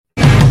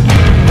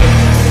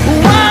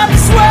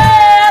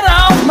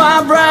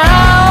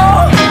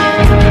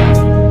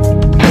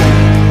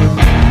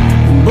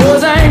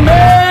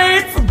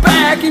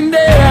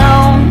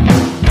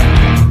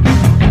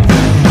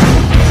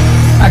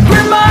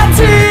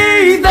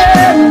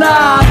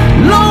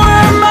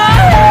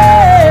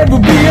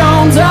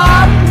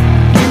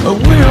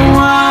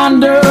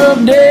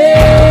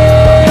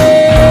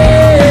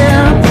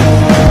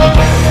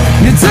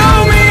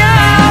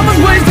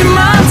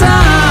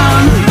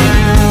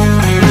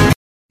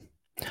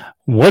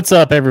What's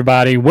up,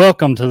 everybody?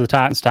 Welcome to the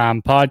Titans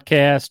Time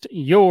Podcast,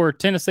 your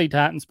Tennessee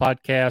Titans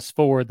podcast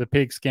for the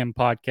Pigskin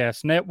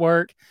Podcast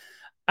Network.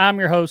 I'm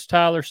your host,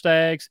 Tyler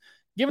Staggs,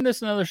 giving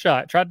this another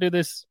shot. Tried to do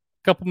this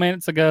a couple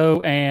minutes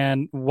ago,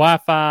 and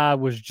Wi-Fi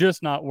was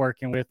just not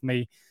working with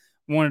me.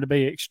 Wanted to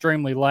be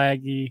extremely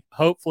laggy.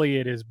 Hopefully,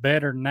 it is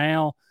better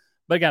now.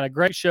 But got a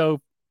great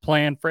show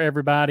planned for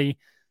everybody.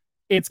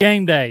 It's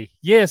game day.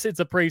 Yes, it's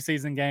a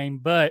preseason game,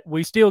 but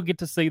we still get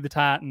to see the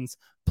Titans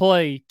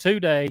play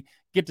today.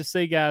 Get to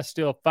see guys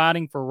still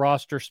fighting for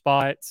roster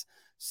spots,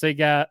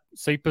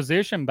 see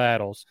position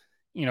battles.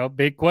 You know,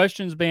 big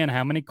questions being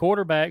how many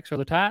quarterbacks are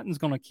the Titans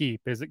going to keep?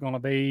 Is it going to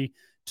be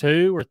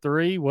 2 or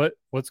 3?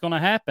 What's going to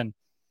happen?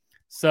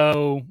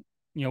 So,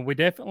 we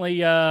definitely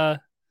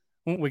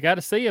we got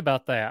to see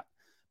about that.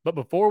 But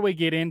before we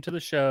get into the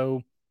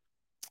show,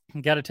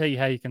 I got to tell you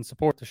how you can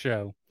support the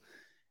show.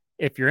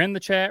 If you're in the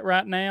chat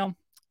right now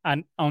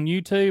on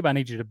YouTube, I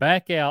need you to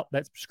back out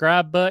that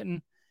subscribe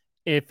button.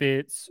 If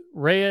it's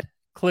red,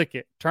 click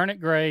it, turn it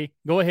gray,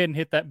 go ahead and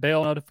hit that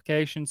bell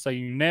notification so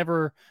you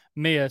never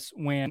miss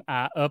when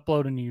I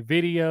upload a new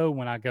video,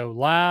 when I go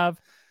live,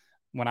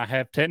 when I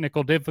have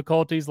technical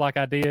difficulties like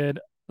I did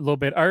a little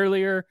bit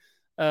earlier,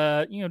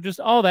 just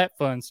all that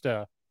fun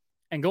stuff.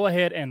 And go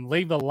ahead and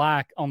leave a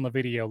like on the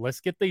video.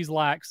 Let's get these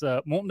likes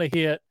up. Wanting to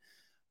hit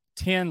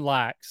 10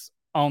 likes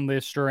on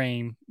this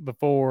stream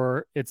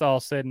before it's all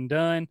said and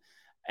done.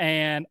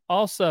 And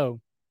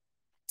also,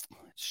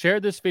 share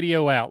this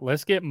video out.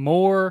 Let's get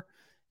more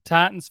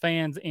Titans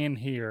fans in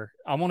here.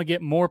 I want to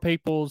get more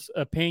people's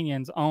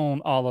opinions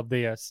on all of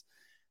this.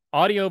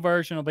 Audio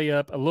version will be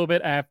up a little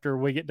bit after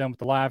we get done with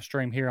the live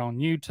stream here on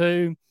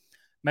YouTube.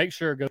 Make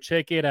sure to go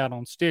check it out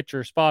on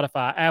Stitcher,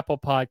 Spotify, Apple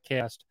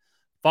Podcast.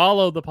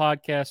 Follow the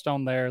podcast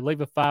on there.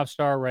 Leave a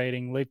 5-star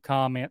rating. Leave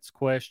comments,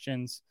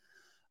 questions.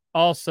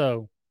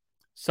 Also,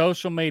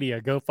 social media.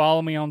 Go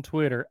follow me on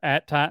Twitter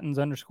at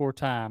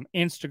Titans_time.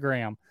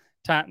 Instagram,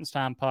 Titans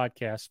Time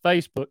Podcast.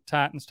 Facebook,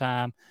 Titans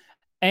Time.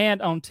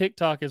 And on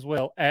TikTok as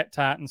well at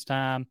Titans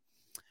Time.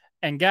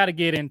 And got to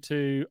get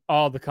into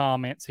all the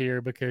comments here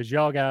because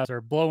y'all guys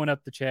are blowing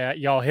up the chat.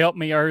 Y'all helped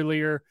me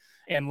earlier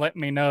and let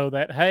me know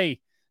that, hey,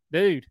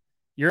 dude,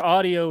 your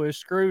audio is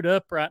screwed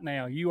up right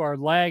now. You are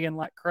lagging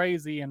like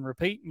crazy and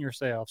repeating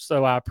yourself.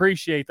 So I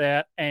appreciate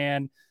that.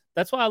 And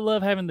that's why I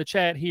love having the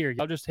chat here.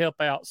 Y'all just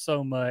help out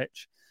so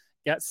much.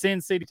 Got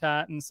Sin City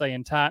Titans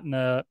saying tighten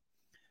up.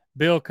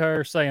 Bill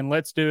Kerr saying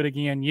let's do it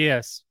again.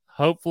 Yes,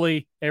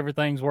 hopefully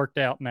everything's worked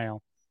out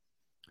now.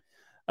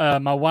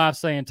 My wife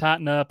saying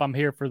tighten up. I'm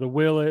here for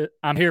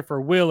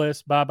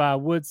Willis. Bye-bye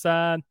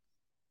Woodside.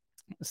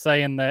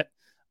 Saying that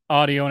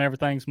audio and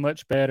everything's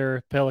much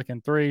better.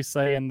 Pelican 3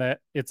 saying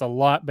that it's a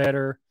lot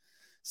better.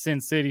 Sin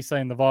City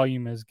saying the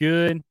volume is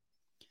good.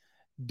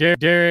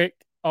 Derek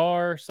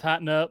R.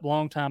 Tighten up.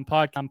 Longtime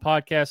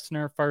podcast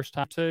listener. First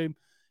time too.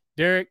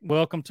 Derek,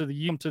 welcome to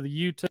the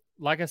YouTube.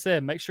 Like I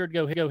said, make sure to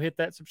go hit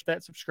that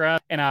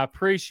subscribe. And I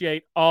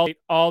appreciate all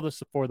the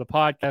support for the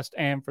podcast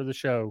and for the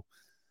show.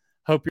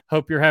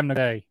 Hope you're having a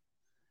day.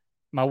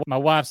 My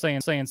wife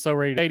saying so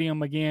ready to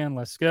stadium again.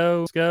 Let's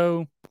go.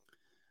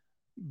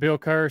 Bill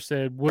Kerr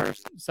said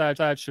which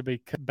side should be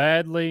cut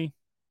badly.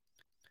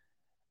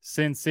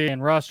 Sin City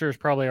and roster is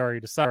probably already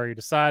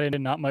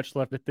decided. Not much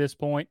left at this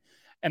point.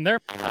 And there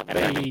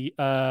might be,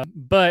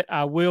 but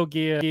I will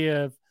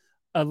give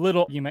a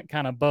little argument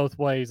kind of both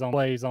ways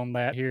on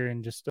that here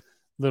in just a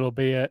little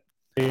bit.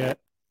 And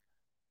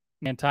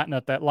tighten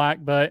up that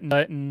like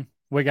button.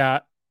 We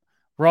got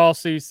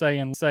Rossi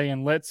saying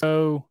let's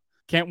go.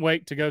 Can't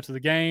wait to go to the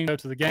game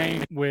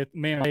with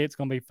men. It's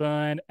going to be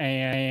fun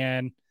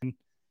and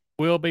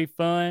will be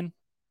fun.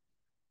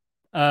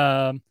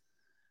 And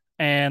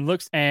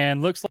looks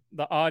like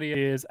the audio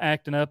is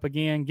acting up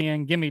again.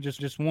 Give me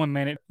just 1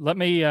 minute. Let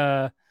me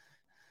try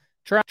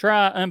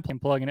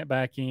unplugging it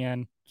back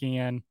in.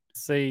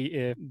 See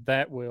if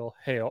that will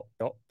help.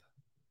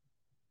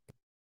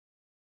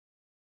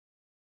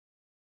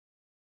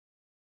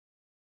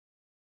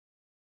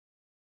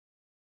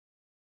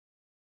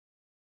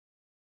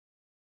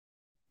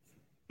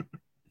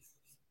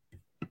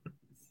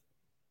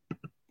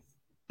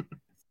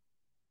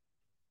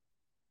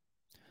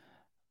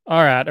 All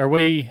right, are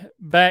we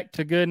back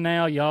to good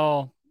now?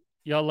 Y'all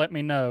let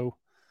me know.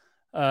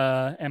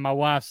 And my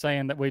wife's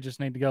saying that we just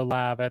need to go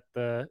live at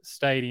the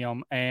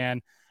stadium.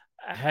 And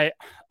hey,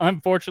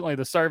 unfortunately,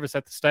 the service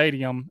at the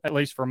stadium, at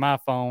least for my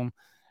phone,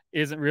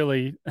 isn't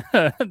really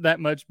that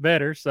much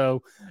better.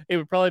 So it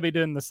would probably be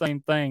doing the same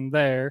thing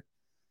there.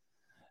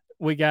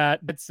 We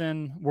got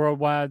Edson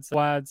Worldwide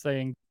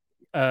saying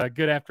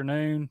good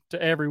afternoon to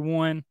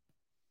everyone.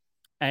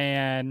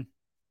 And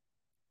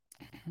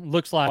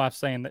looks like my wife's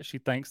saying that she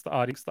thinks the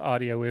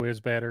audio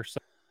is better. So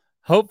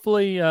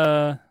hopefully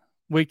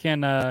we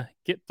can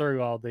get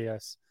through all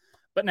this.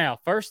 But now,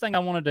 first thing I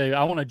want to do,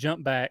 I want to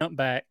jump back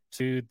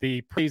to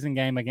the preseason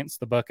game against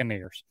the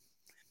Buccaneers.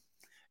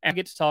 And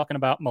get to talking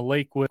about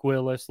Malik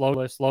Willis,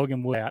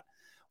 Logan Woods.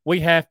 We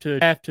have to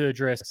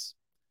address this.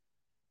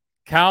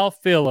 Kyle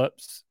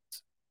Phillips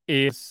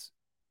is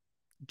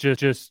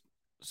just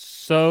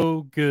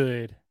so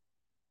good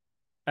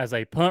as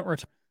a punt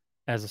return,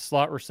 as a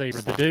slot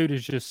receiver. The dude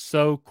is just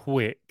so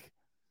quick.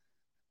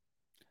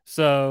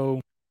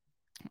 So,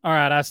 all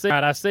right, I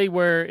see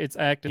where it's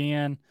acting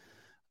in.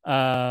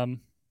 I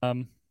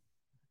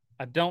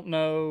don't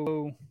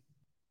know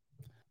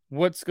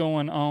what's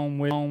going on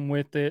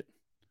with it.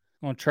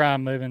 I'm gonna try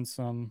moving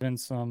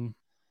some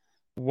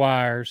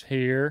wires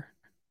here.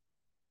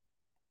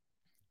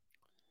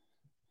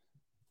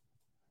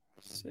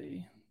 Let's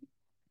see.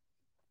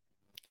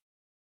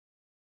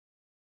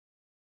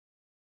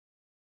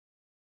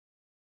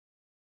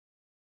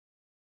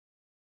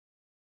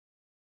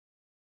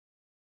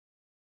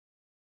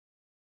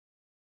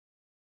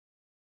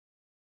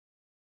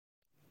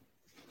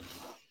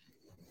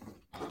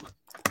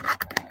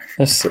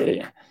 Let's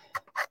see.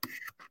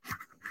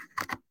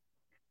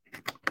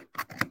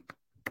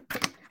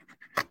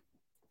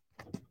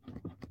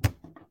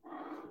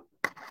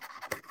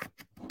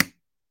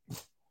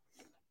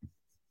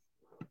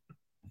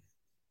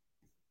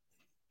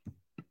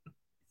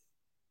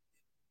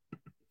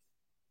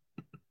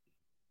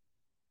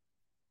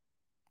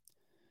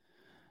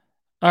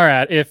 All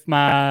right, if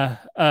my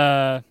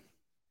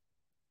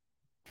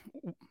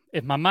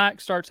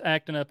mic starts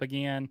acting up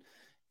again,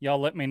 y'all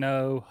let me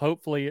know.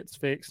 Hopefully it's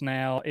fixed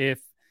now. If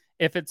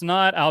it's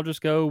not, I'll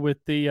just go with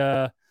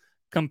the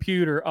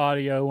computer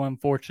audio,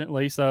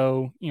 unfortunately.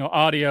 So,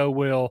 audio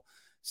will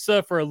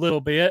suffer a little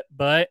bit,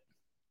 but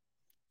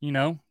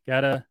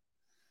gotta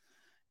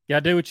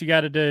do what you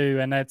gotta do.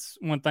 And that's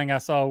one thing I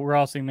saw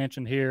Rossi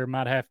mentioned here.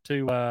 Might have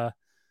to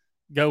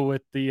go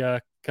with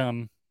the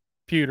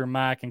computer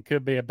mic, and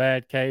could be a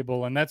bad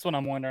cable. And that's what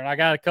I'm wondering. I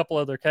got a couple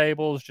other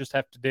cables, just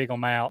have to dig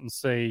them out and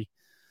see.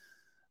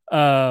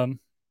 Um,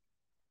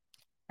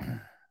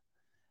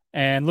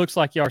 and looks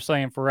like y'all are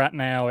saying for right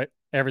now,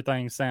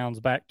 everything sounds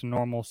back to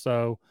normal.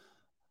 So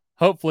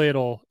hopefully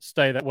it'll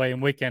stay that way,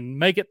 and we can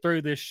make it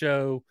through this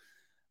show.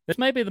 This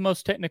may be the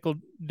most technical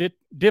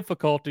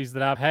difficulties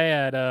that I've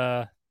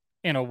had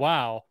in a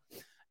while.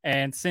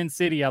 And Sin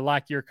City, I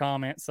like your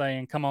comment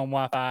saying, "Come on,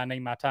 Wi-Fi, I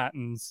need my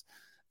Titans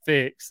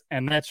fix."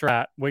 And that's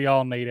right, we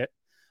all need it.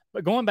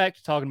 But going back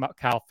to talking about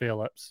Kyle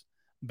Phillips,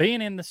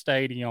 being in the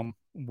stadium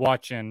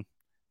watching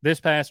this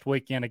past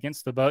weekend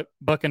against the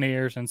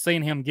Buccaneers and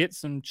seeing him get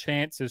some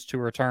chances to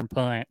return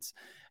punts,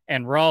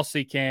 and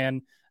Rossi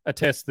can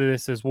attest to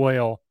this as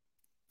well.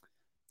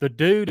 The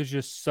dude is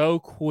just so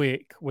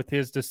quick with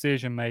his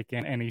decision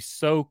making, and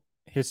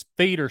his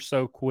feet are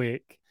so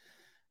quick.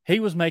 He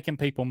was making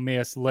people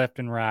miss left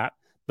and right.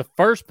 The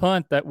first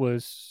punt that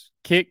was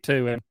kicked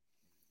to him,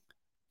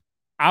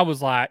 I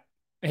was like,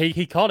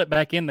 he caught it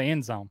back in the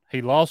end zone.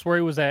 He lost where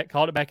he was at,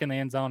 caught it back in the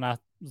end zone. I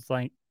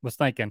was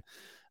thinking,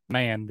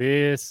 man,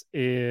 this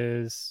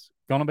is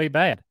going to be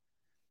bad.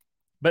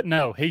 But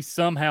no, he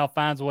somehow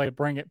finds a way to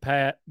bring it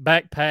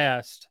back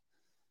past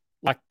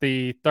like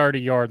the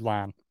 30-yard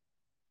line.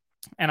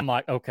 And I'm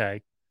like,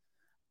 okay.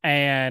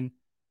 And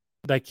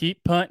they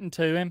keep punting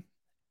to him,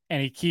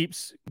 and he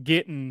keeps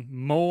getting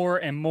more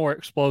and more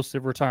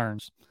explosive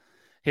returns.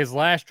 His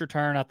last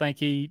return, I think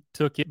he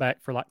took it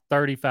back for like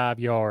 35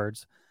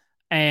 yards.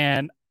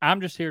 And I'm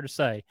just here to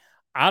say,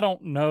 I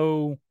don't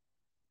know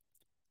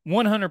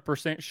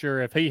 100% sure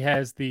if he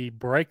has the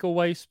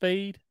breakaway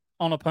speed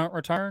on a punt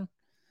return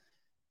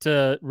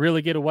to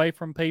really get away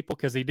from people,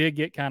 because he did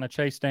get kind of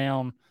chased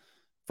down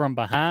from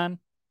behind.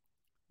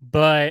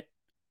 But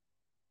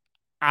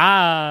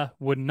I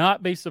would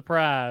not be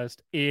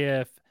surprised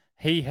if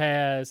he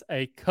has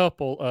a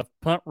couple of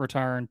punt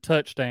return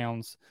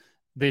touchdowns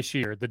this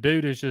year. The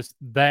dude is just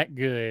that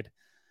good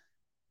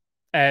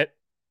at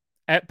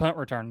punt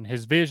return.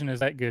 His vision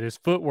is that good. His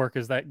footwork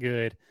is that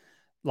good.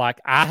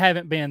 Like, I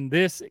haven't been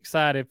this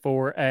excited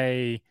for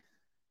a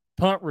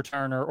punt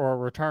returner or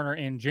a returner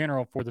in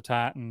general for the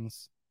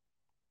Titans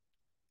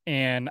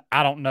in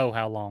I don't know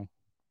how long.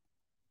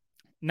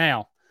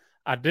 Now,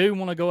 I do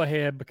want to go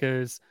ahead,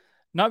 because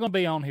not going to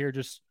be on here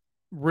just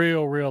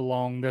real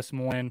long this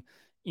morning.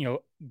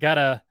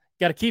 Gotta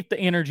keep the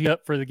energy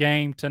up for the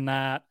game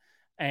tonight,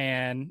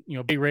 and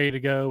be ready to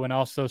go, and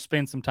also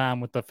spend some time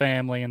with the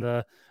family and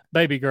the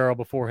baby girl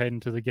before heading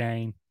to the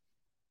game.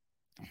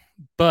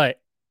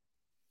 But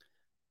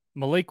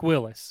Malik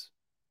Willis,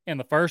 in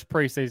the first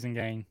preseason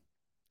game,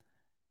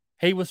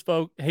 he was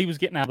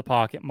getting out of the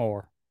pocket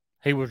more.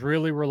 He was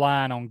really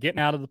relying on getting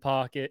out of the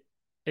pocket,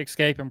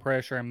 escaping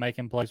pressure, and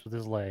making plays with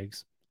his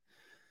legs.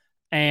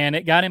 And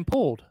it got him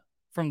pulled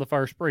from the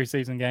first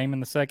preseason game in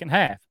the second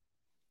half.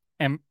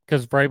 And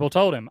because Vrabel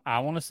told him, I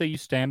want to see you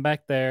stand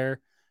back there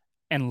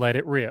and let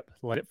it rip,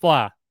 let it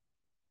fly.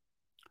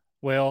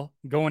 Well,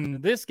 going into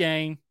this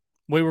game,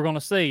 we were going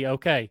to see,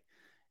 okay,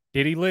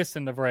 did he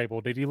listen to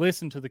Vrabel? Did he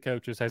listen to the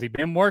coaches? Has he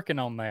been working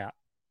on that?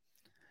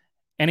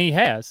 And he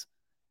has.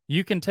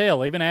 You can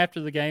tell, even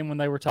after the game when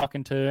they were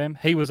talking to him,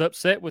 he was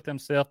upset with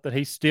himself that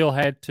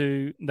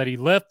that he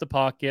left the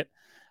pocket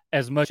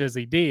as much as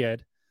he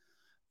did.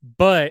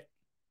 But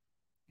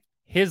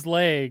his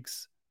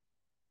legs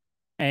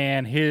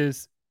and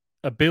his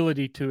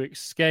ability to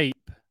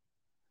escape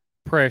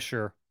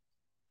pressure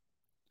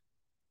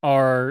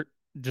are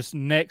just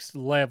next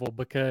level,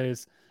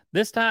 because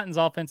this Titans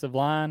offensive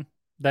line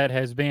that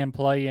has been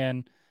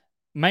playing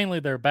mainly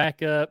their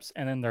backups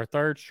and then their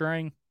third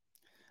string,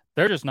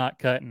 they're just not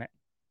cutting it.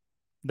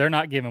 They're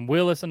not giving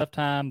Willis enough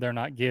time. They're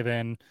not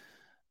giving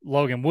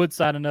Logan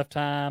Woodside enough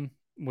time,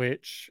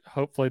 which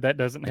hopefully that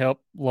doesn't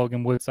help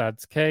Logan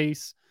Woodside's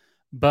case,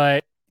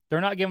 but they're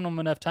not giving them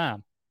enough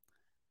time.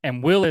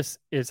 And Willis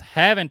is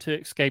having to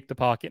escape the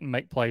pocket and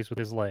make plays with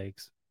his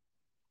legs.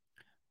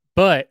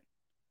 But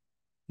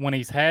when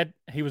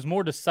he was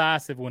more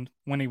decisive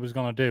when he was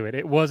going to do it.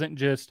 It wasn't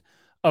just,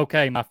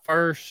 okay, my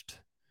first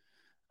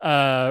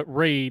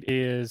read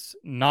is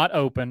not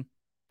open.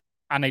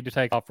 I need to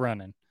take off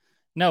running.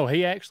 No,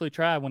 he actually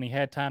tried when he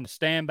had time to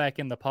stand back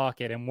in the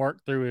pocket and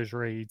work through his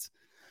reads.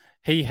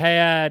 He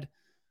had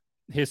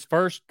his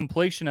first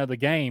completion of the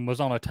game was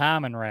on a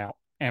timing route,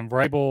 and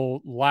Vrabel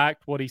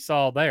liked what he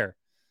saw there.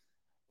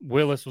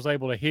 Willis was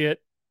able to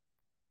hit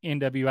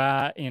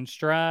NWI in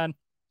stride,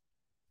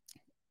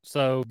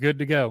 so good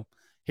to go.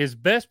 His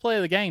best play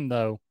of the game,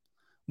 though,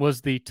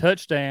 was the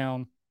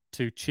touchdown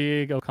to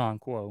Chig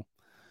Okonkwo,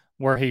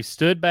 where he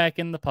stood back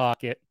in the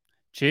pocket.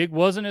 Chig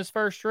wasn't his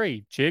first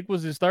read. Chig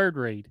was his third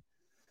read.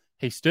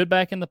 He stood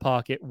back in the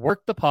pocket,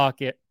 worked the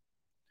pocket,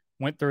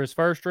 went through his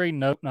first read.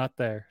 Nope, not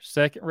there.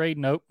 Second read.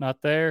 Nope,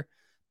 not there.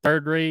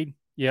 Third read.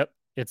 Yep,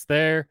 it's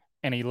there.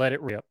 And he let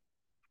it rip.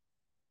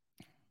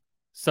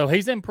 So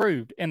he's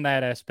improved in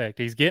that aspect.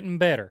 He's getting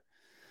better.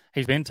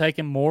 He's been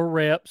taking more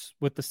reps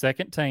with the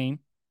second team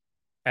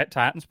at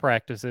Titans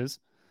practices.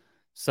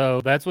 So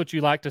that's what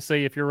you like to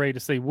see if you're ready to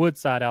see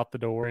Woodside out the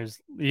door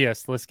is,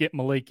 yes, let's get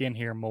Malik in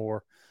here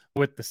more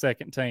with the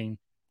second team.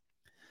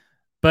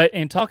 But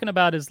in talking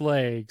about his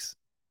legs,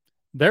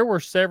 there were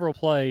several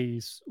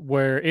plays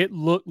where it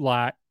looked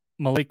like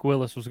Malik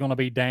Willis was going to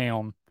be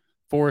down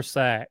for a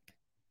sack.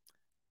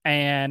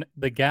 And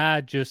the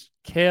guy just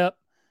kept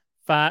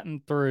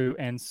fighting through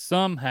and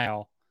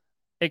somehow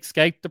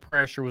escaped the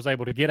pressure, was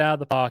able to get out of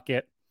the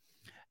pocket.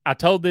 I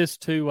told this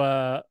to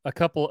a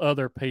couple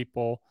other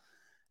people,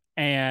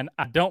 and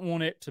I don't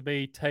want it to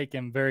be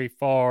taken very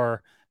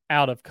far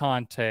out of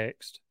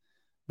context,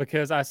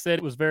 because I said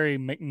it was very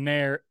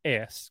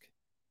McNair-esque.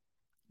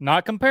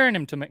 Not comparing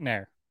him to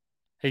McNair.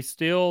 He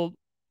still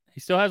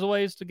has a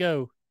ways to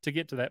go to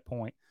get to that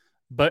point.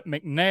 But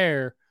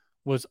McNair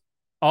was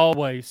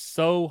always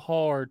so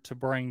hard to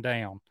bring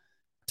down.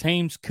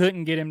 Teams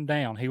couldn't get him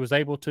down. He was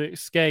able to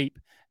escape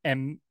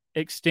and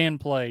extend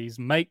plays,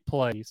 make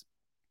plays.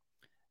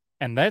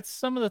 And that's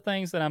some of the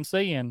things that I'm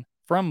seeing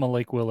from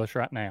Malik Willis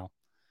right now.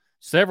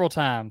 Several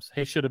times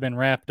he should have been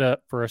wrapped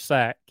up for a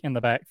sack in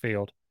the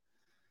backfield.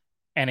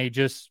 And he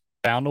just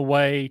found a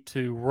way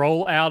to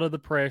roll out of the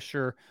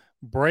pressure,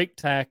 break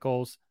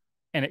tackles,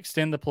 and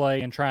extend the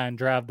play and try and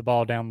drive the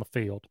ball down the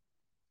field.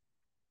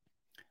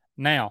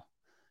 Now,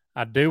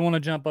 I do want to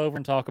jump over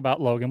and talk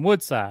about Logan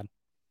Woodside.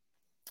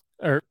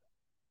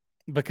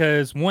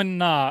 Because one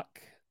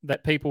knock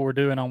that people were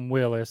doing on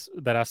Willis,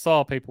 that I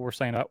saw people were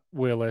saying about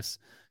Willis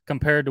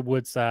compared to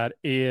Woodside,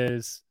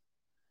 is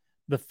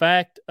the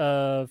fact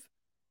of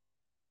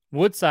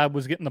Woodside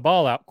was getting the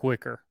ball out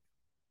quicker.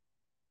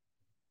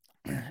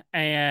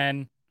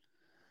 And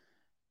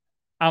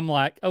I'm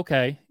like,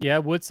 okay, yeah,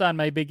 Woodside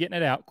may be getting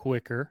it out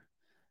quicker.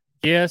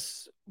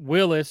 Yes,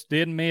 Willis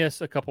did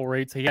miss a couple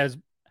reads. He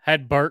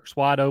had Burks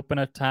wide open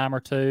a time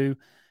or two.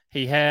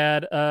 He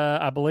had,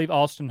 I believe,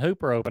 Austin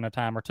Hooper open a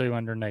time or two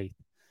underneath.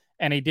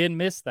 And he did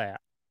miss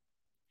that.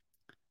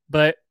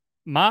 But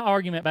my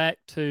argument back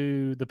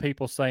to the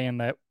people saying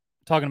that,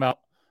 talking about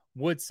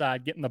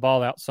Woodside getting the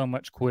ball out so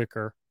much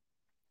quicker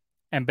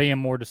and being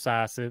more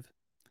decisive,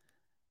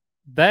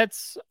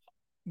 that's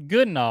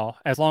good and all,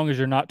 as long as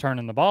you're not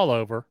turning the ball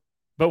over.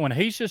 But when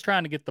he's just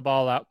trying to get the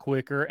ball out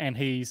quicker and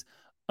he's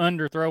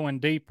underthrowing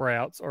deep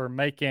routes or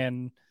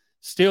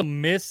still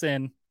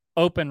missing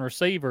open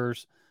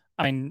receivers,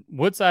 I mean,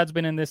 Woodside's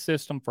been in this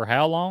system for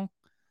how long?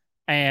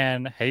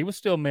 And he was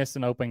still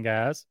missing open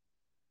guys.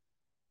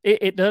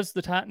 It does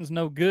the Titans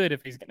no good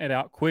if he's getting it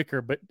out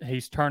quicker, but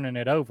he's turning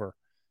it over.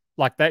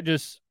 Like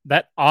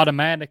that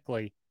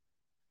automatically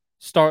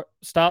stop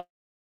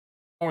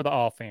for the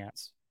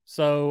offense.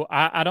 So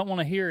I don't want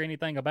to hear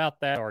anything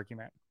about that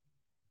argument.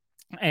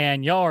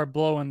 And y'all are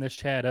blowing this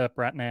chat up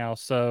right now,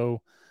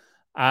 so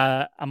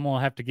I'm going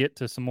to have to get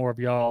to some more of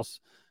y'all's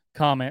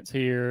comments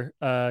here.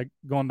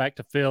 Going back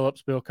to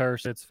Phillips, Bill Kerr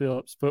says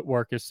Phillips'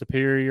 footwork is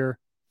superior.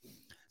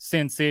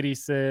 Sin City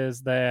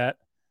says that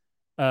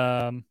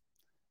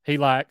he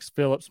likes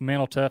Phillips'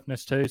 mental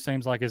toughness too.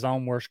 Seems like his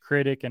own worst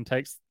critic and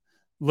takes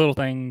little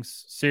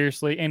things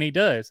seriously, and he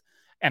does.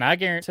 And I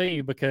guarantee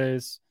you,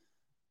 because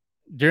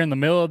during the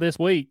middle of this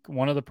week,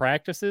 one of the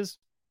practices,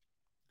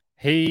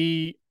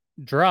 he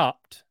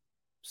dropped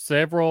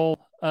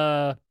several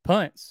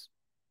punts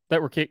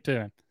that were kicked to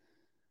him.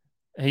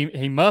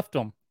 He muffed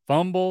them,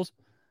 fumbles,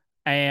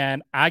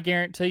 and I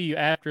guarantee you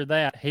after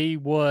that, he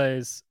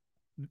was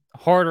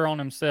harder on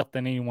himself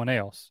than anyone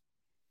else.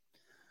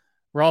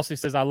 Rossi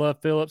says, I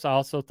love Phillips. I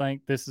also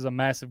think this is a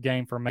massive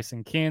game for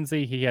Mason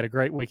Kinsey. He had a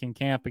great week in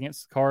camp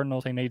against the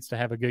Cardinals. He needs to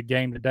have a good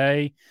game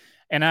today.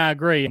 And I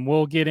agree. And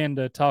we'll get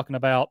into talking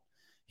about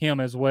him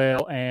as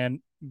well.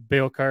 And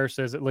Bill Kerr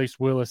says at least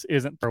Willis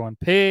isn't throwing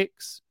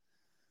picks.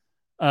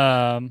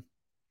 My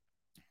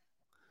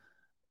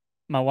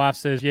wife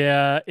says,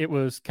 yeah, it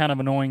was kind of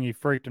annoying. He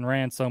freaked and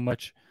ran so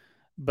much,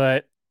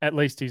 but at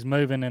least he's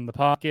moving in the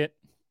pocket.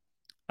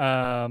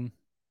 Dadson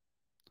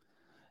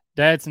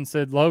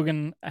said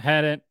Logan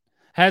hasn't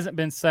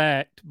been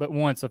sacked but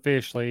once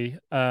officially.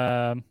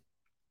 Ripped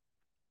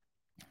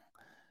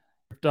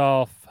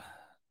off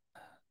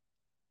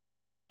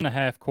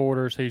 2.5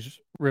 quarters. He's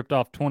ripped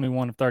off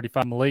 21 of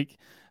 35. Malik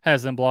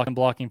has them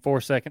blocking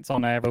 4 seconds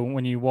on average.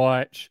 When you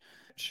watch,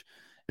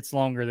 it's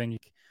longer than you.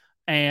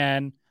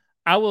 And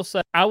I will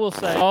say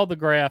all the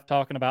graph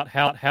talking about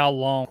how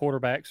long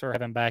quarterbacks are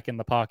having back in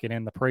the pocket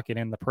in the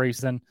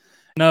preseason.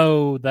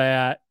 Know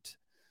that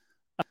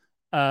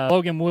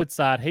Logan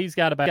Woodside, he's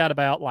got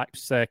about like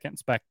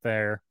seconds back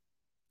there.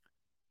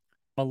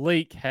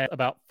 Malik had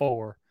about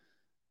 4,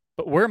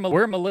 but where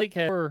Malik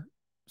had 4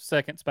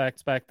 seconds back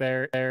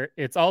there,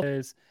 it's all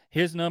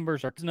his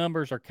numbers are kind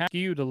of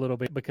skewed a little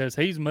bit because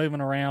he's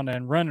moving around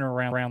and running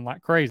around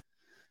like crazy.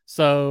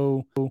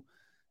 So,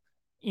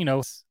 you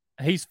know,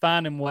 he's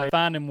finding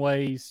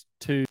ways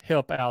to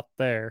help out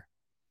there.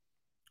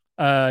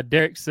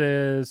 Derek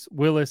says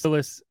Willis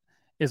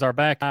is our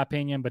back, in my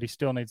opinion, but he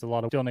still needs a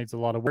lot of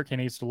work. He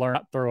needs to learn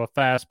not to throw a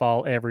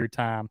fastball every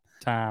time.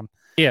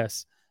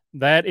 Yes,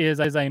 that is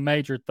a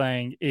major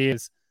thing.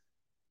 Is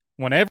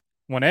whenever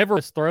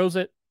he throws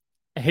it,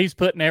 he's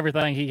putting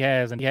everything he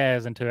has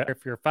into it.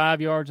 If you're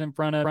 5 yards in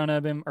front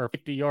of him or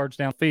 50 yards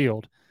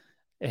downfield,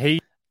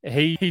 he's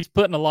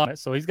putting a lot on it.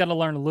 So he's got to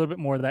learn a little bit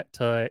more of that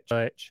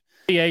touch.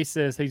 PA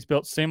says he's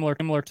built similar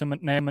to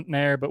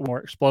McNair, but more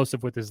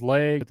explosive with his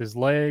leg.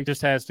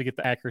 Just has to get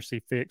the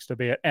accuracy fixed a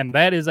bit, and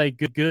that is a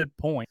good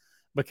point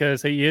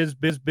because he is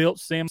built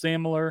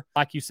similar.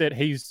 Like you said,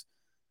 he's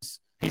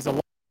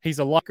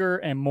a locker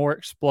and more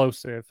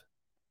explosive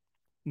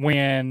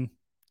when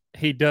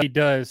he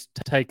does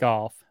take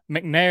off.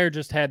 McNair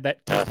just had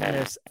that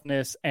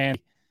toughness, and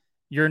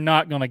you're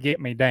not going to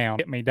get me down.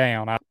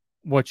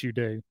 What you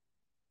do.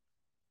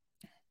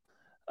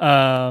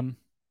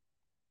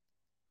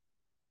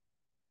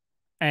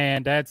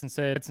 And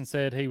Dadson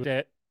said he was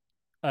at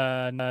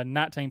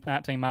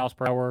 19 miles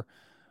per hour,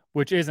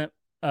 which isn't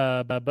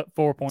but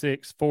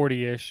 4.6,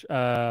 40-ish.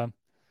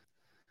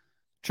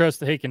 Trust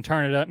that he can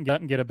turn it up and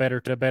get a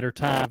better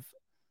time.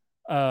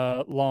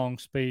 Long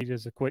speed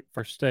is a quick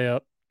first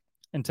step.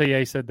 And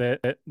TA said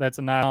that's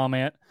a nice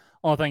comment.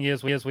 Only thing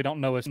is we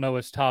don't know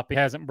his top. He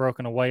hasn't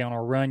broken away on a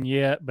run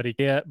yet, but he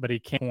can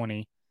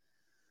 20.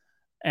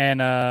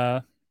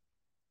 And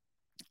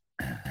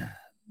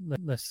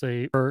let's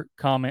see. Her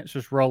comments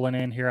just rolling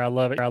in here. I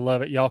love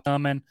it. Y'all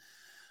coming.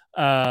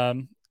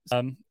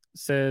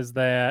 Says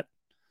that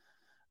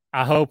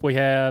I hope we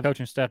have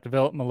coaching staff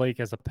develop Malik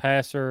as a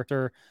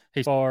passer.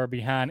 He's far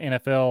behind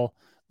NFL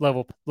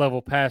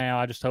level pass now.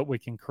 I just hope we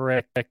can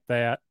correct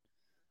that.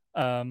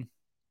 And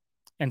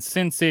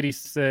Sin City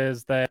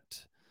says that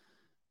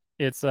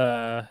it's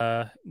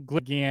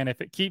again,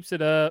 if it keeps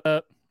it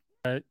up,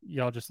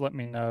 y'all just let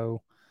me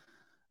know.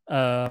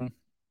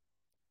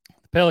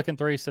 Pelican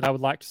 3 said, I would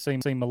like to see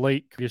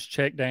Malik just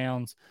check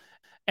downs.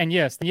 And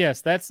yes,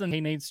 that's the thing he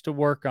needs to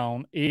work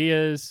on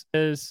is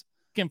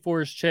looking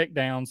for his check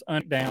downs,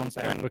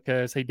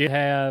 because he did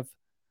have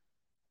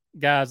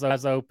guys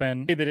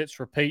open. That it's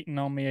repeating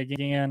on me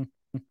again.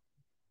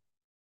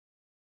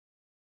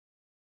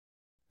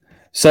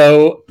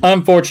 So,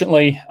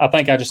 unfortunately, I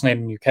think I just need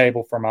a new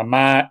cable for my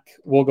mic.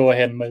 We'll go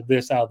ahead and move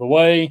this out of the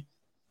way.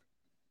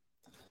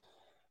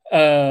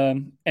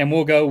 And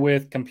we'll go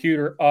with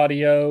computer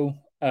audio.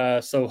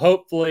 So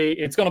hopefully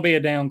it's going to be a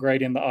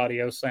downgrade in the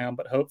audio sound,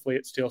 but hopefully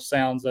it still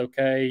sounds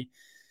okay.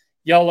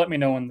 Y'all let me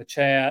know in the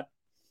chat.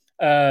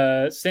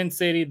 Sin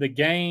City, the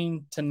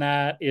game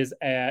tonight is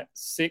at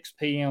 6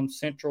 p.m.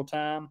 Central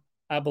Time,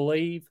 I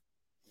believe.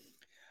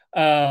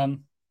 Now,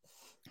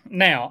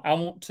 I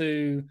want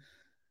to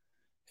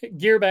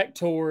gear back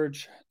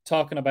towards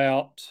talking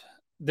about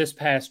this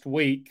past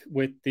week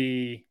with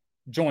the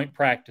joint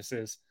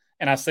practices.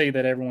 And I see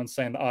that everyone's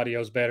saying the audio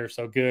is better,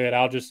 so good.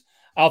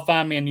 I'll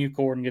find me a new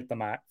cord and get the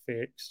mic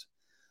fixed.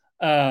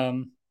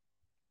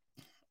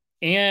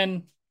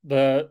 In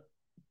the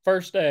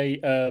first day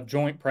of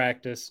joint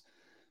practice,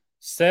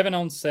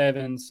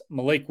 7-on-7s,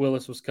 Malik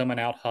Willis was coming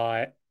out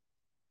hot.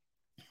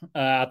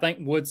 I think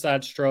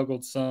Woodside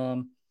struggled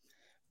some.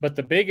 But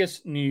the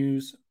biggest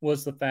news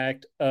was the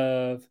fact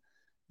of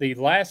the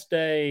last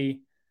day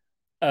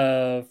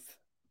of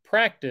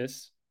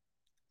practice,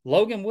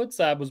 Logan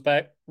Woodside was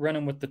back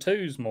running with the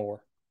 2s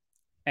more,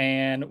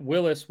 and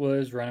Willis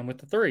was running with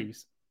the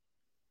 3s.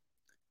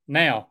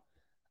 Now,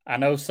 I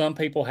know some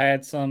people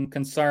had some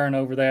concern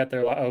over that.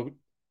 They're like, oh,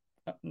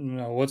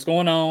 what's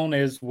going on?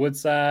 Is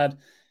Woodside,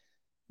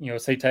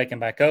 is he taking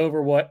back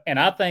over? What? And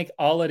I think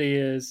all it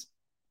is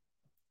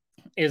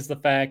the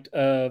fact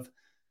of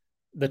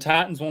the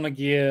Titans want to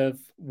give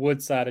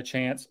Woodside a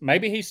chance.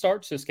 Maybe he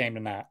starts this game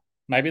tonight.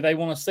 Maybe they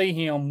want to see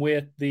him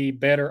with the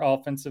better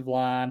offensive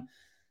line,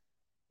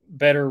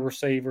 better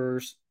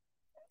receivers,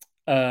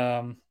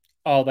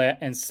 all that,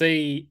 and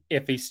see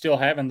if he's still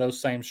having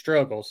those same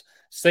struggles.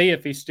 See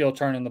if he's still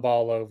turning the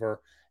ball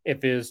over,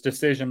 if his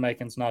decision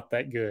making's not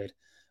that good,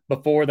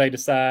 before they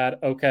decide,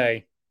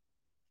 okay,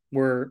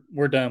 we're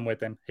done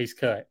with him. He's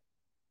cut.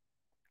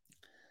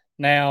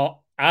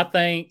 Now, I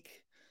think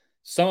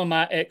some of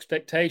my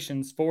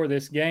expectations for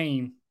this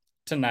game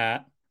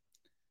tonight,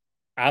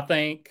 I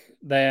think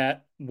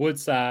that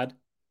Woodside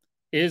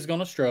is going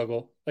to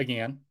struggle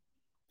again.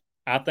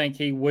 I think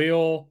he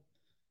will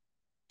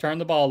turn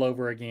the ball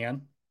over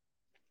again.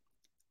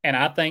 And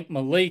I think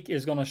Malik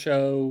is going to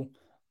show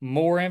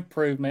more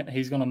improvement.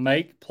 He's going to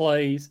make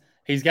plays.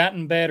 He's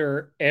gotten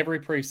better every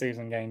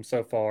preseason game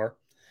so far.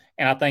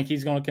 And I think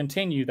he's going to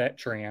continue that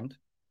trend.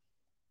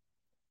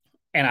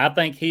 And I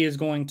think he is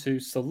going to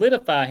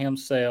solidify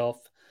himself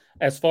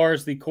as far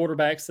as the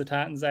quarterbacks the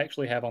Titans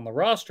actually have on the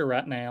roster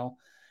right now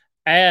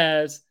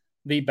as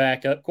the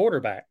backup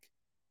quarterback.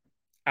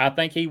 I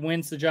think he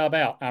wins the job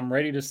out. I'm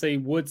ready to see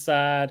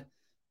Woodside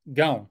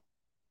gone.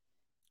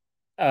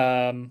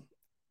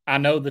 I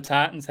know the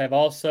Titans have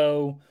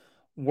also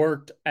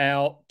worked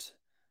out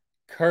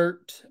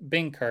Kurt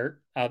Benkert,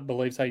 I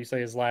believe is how you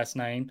say his last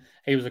name.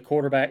 He was a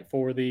quarterback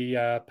for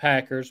the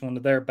Packers, one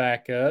of their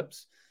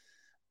backups.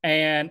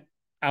 And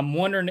I'm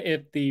wondering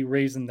if the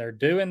reason they're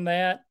doing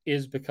that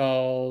is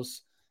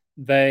because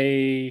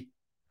they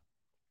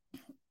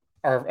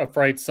are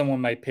afraid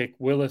someone may pick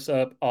Willis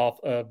up off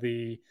of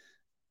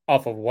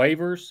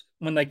waivers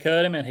when they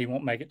cut him and he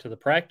won't make it to the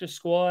practice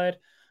squad,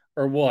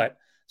 or what.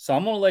 So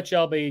I'm going to let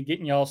y'all be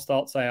getting y'all's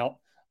thoughts out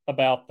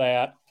about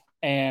that.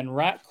 And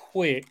right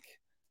quick,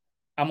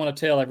 I'm going to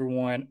tell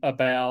everyone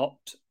about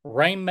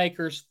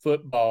Rainmakers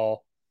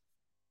Football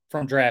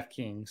from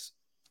DraftKings,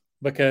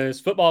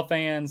 because football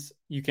fans,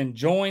 you can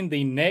join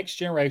the next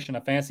generation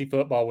of fantasy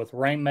football with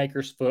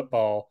Rainmakers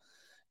Football,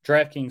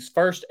 DraftKings'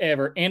 first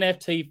ever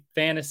NFT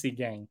fantasy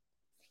game.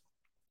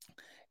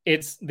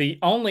 It's the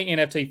only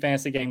NFT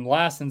fantasy game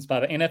licensed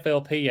by the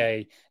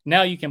NFLPA.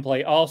 Now you can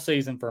play all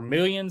season for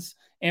millions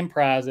in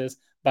prizes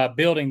by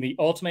building the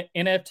ultimate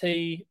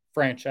NFT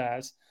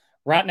franchise.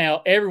 Right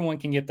now, everyone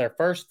can get their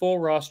first full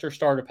roster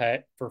starter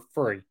pack for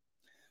free.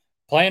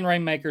 Playing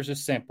Rainmakers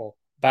is simple.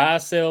 Buy,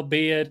 sell,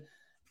 bid,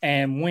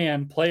 and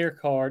win player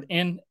card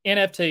in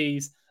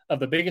NFTs of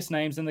the biggest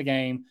names in the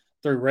game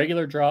through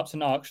regular drops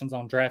and auctions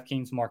on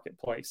DraftKings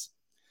Marketplace.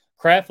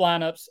 Craft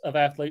lineups of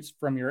athletes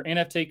from your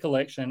NFT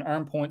collection and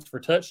earn points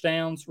for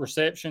touchdowns,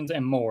 receptions,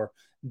 and more,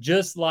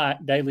 just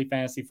like daily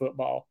fantasy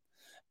football.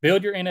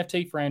 Build your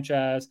NFT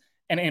franchise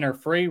and enter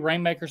free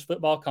Rainmakers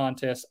football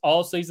contests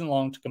all season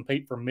long to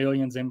compete for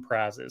millions in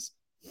prizes.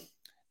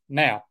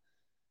 Now,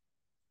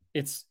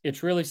 it's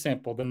really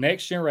simple. The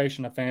next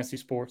generation of fantasy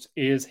sports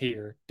is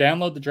here.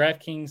 Download the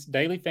DraftKings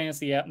Daily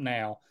Fantasy app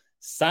now.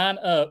 Sign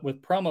up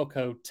with promo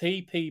code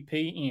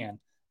TPPN.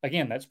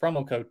 Again, that's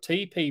promo code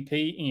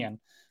TPPN.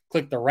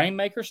 Click the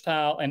Rainmakers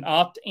tile and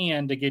opt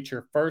in to get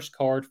your first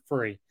card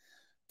free.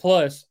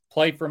 Plus,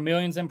 play for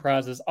millions in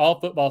prizes all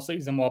football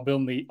season while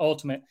building the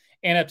ultimate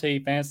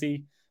NFT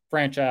fantasy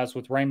franchise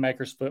with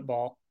Rainmakers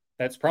Football.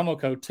 That's promo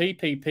code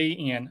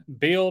TPPN.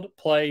 Build,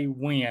 play,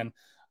 win.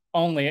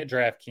 Only at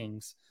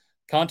DraftKings.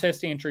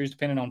 Contest entries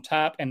depending on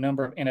type and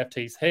number of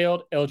NFTs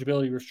held.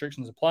 Eligibility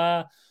restrictions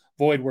apply.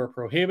 Void where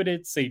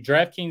prohibited. See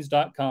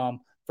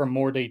DraftKings.com for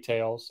more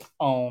details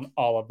on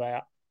all of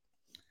that.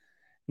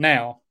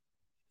 Now,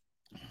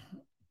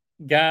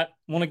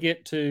 want to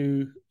get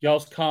to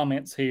y'all's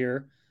comments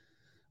here.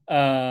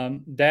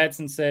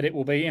 Dadson said it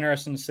will be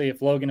interesting to see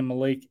if Logan and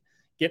Malik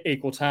get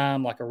equal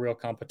time, like a real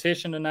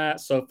competition tonight.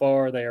 So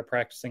far, they are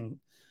practicing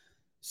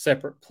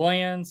separate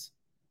plans.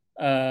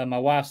 My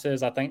wife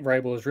says, I think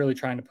Vrabel is really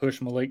trying to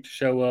push Malik to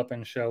show up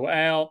and show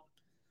out.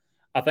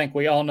 I think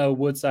we all know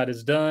Woodside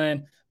is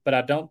done, but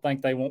I don't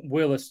think they want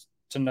Willis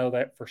to know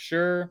that for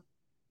sure.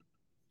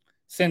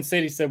 Sin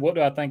City said, what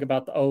do I think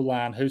about the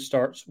O-line? Who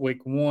starts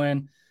week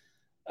 1?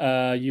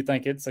 You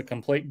think it's a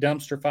complete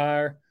dumpster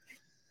fire?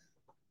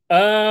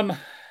 The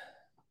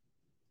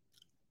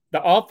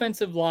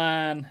offensive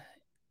line,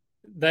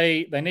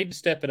 they need to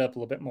step it up a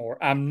little bit more.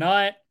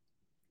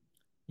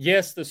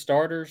 Yes, the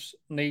starters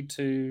need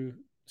to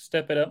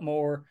step it up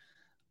more.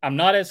 I'm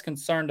not as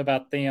concerned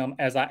about them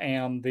as I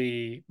am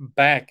the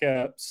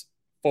backups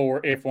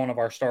for if one of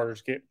our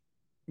starters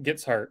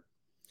gets hurt.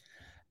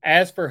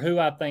 As for who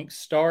I think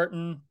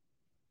starting,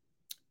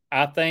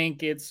 I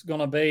think it's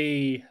going to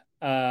be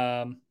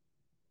Lewan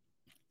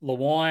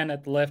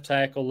at the left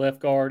tackle,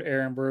 left guard,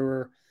 Aaron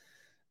Brewer,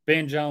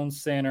 Ben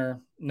Jones center,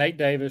 Nate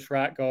Davis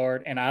right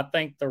guard, and I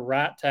think the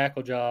right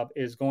tackle job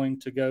is going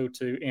to go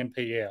to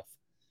NPF.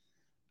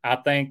 I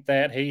think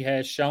that he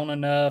has shown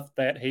enough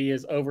that he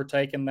has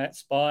overtaken that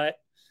spot.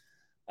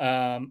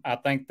 I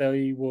think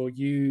they will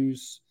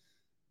use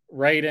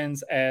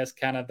Radens as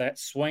kind of that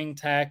swing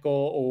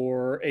tackle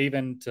or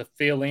even to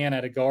fill in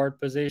at a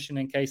guard position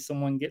in case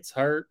someone gets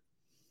hurt.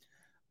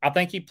 I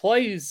think he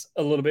plays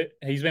a little bit.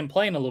 He's been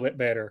playing a little bit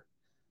better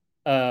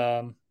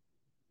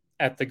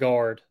at the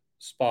guard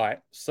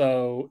spot.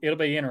 So it'll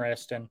be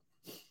interesting.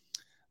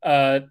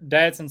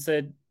 Dadson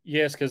said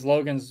yes, because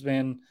Logan's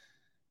been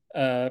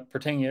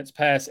pretending it's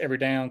pass every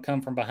down,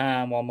 come from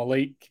behind, while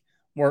Malik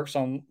works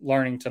on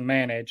learning to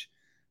manage.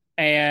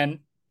 And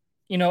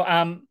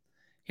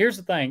here's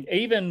the thing.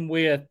 Even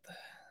with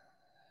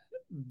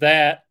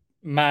that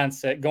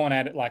mindset, going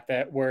at it like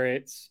that, where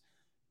it's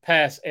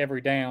pass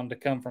every down to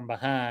come from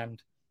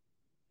behind,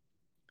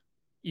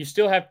 you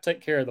still have to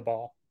take care of the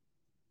ball.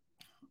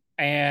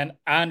 And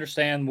I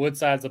understand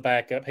Woodside's a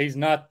backup. He's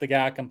not the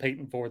guy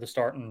competing for the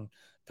starting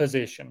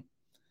position.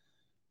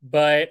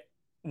 But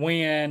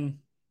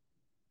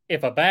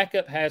if a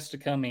backup has to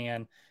come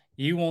in,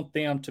 you want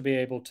them to be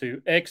able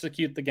to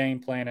execute the game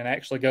plan and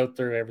actually go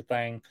through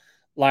everything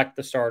like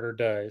the starter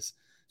does.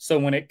 So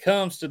when it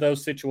comes to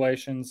those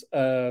situations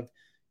of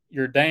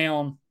you're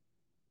down,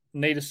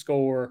 need a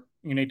score,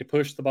 you need to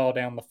push the ball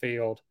down the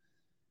field,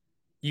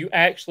 you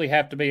actually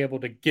have to be able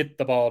to get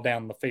the ball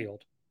down the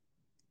field.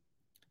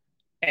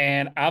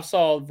 And I've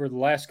saw over the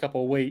last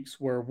couple of weeks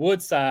where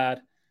Woodside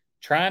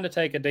trying to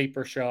take a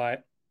deeper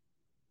shot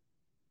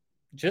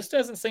just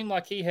doesn't seem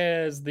like he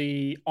has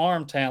the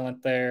arm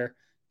talent there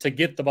to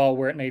get the ball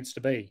where it needs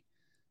to be.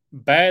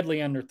 Badly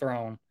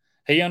underthrown.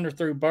 He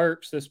underthrew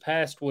Burks this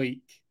past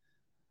week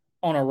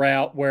on a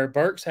route where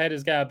Burks had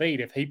his guy beat.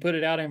 If he put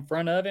it out in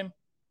front of him,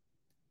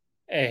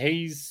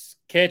 he's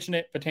catching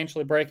it,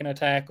 potentially breaking a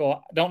tackle.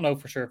 I don't know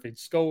for sure if he'd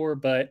score,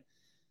 but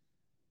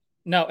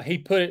no, he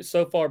put it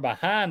so far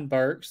behind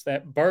Burks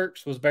that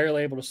Burks was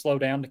barely able to slow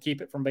down to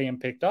keep it from being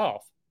picked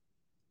off.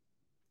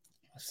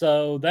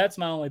 So that's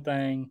my only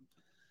thing.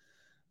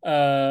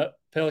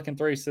 Pelican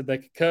 3 said they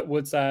could cut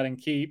Woodside and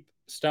keep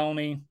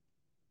Stoney.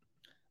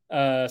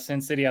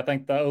 Sin City, I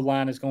think the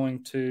O-line is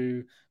going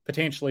to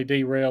potentially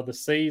derail the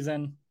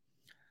season.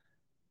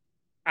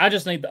 I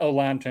just need the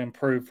O-line to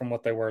improve from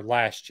what they were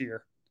last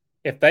year.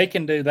 If they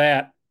can do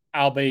that,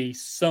 I'll be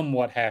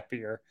somewhat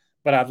happier,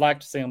 but I'd like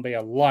to see them be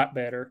a lot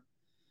better.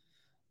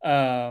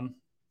 And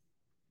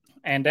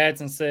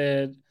Dadson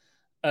said,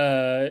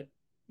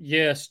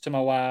 yes to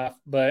my wife,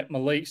 but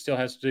Malik still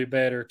has to do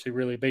better to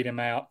really beat him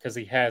out because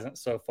he hasn't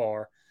so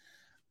far.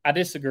 I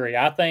disagree.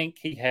 I think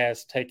he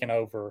has taken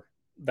over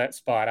that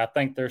spot. I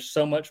think there's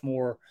so much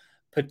more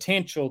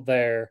potential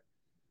there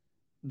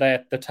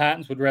that the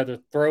Titans would rather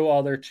throw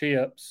all their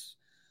chips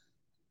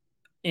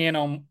in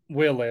on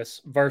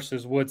Willis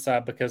versus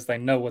Woodside because they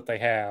know what they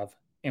have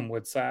in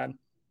Woodside.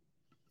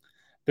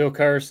 Bill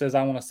Kerr says,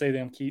 I want to see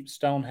them keep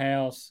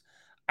Stonehouse.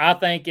 I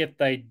think if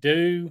they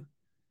do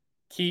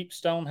keep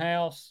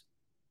Stonehouse,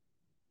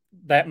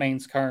 that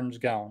means Kern's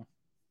gone,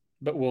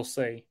 but we'll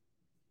see.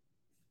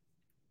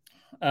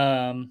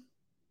 Bill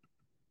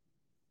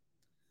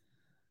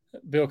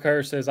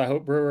Kerr says, I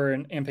hope Brewer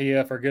and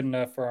MPF are good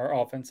enough for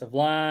our offensive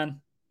line.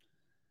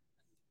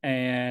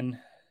 And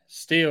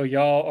still,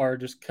 y'all are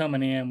just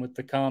coming in with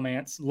the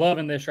comments.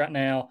 Loving this right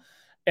now.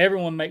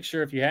 Everyone, make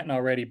sure if you hadn't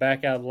already,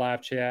 back out of the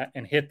live chat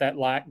and hit that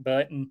like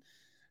button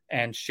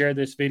and share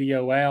this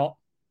video out.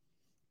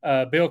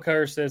 Bill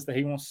Kerr says that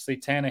he wants to see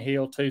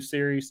Tannehill 2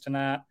 series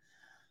tonight.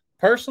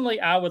 Personally,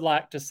 I would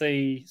like to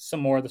see some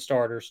more of the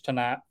starters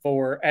tonight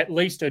for at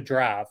least a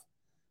drive.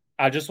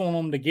 I just want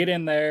them to get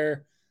in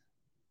there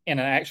in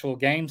an actual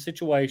game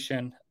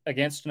situation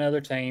against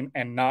another team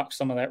and knock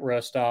some of that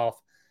rust off.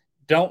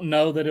 Don't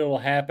know that it will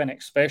happen,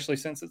 especially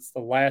since it's the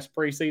last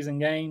preseason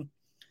game,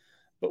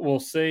 but we'll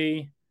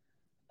see.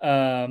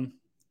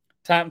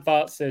 Titan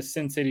Fox says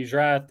Sin City's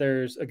right.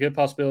 There's a good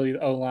possibility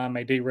the O-line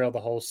may derail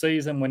the whole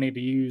season. We need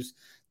to use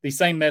the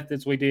same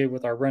methods we did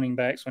with our running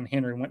backs when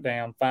Henry went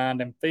down,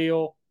 find and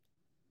feel.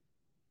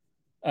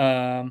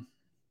 And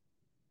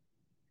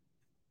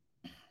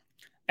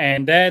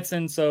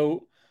Dadson,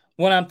 so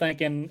what I'm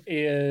thinking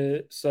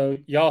is, so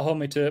y'all hold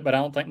me to it, but I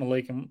don't think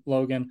Malik and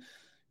Logan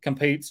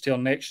competes till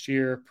next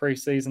year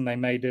preseason. They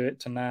may do it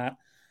tonight.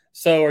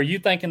 So are you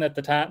thinking that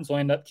the Titans will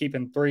end up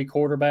keeping 3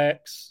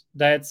 quarterbacks,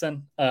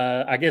 Dadson?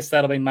 I guess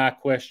that'll be my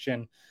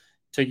question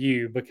to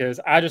you, because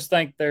I just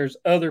think there's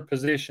other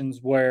positions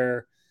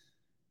where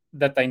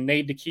that they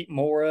need to keep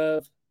more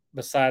of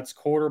besides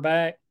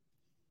quarterback.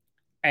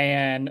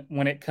 And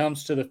when it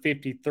comes to the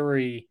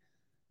 53,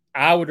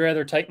 I would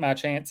rather take my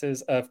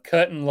chances of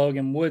cutting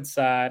Logan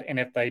Woodside, and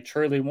if they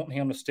truly want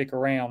him to stick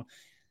around,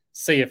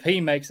 see if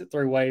he makes it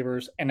through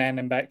waivers and add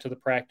him back to the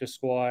practice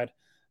squad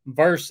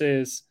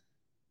versus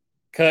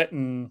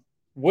cutting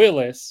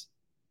Willis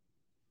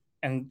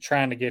and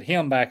trying to get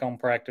him back on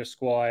practice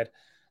squad.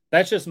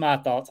 That's just my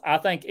thoughts. I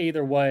think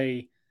either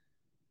way,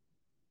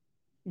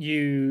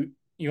 you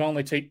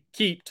only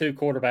keep 2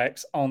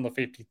 quarterbacks on the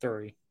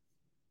 53.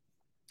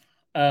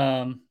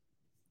 And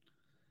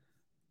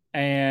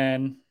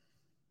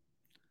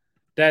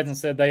Dadson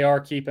said they are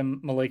keeping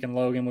Malik and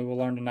Logan. We will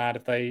learn tonight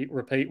if they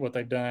repeat what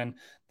they've done,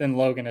 then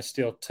Logan is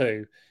still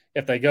 2.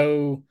 If they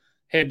go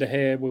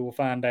head-to-head, we will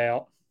find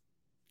out.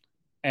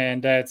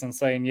 And Dadson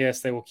saying, yes,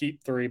 they will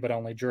keep 3, but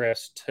only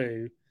dress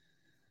 2.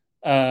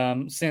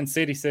 Sin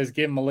City says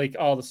give Malik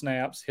all the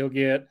snaps. He'll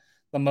get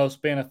the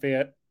most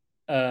benefit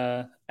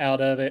out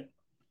of it.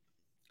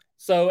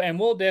 So, and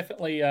we'll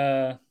definitely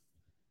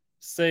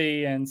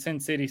see. And Sin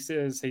City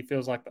says he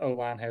feels like the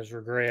O-line has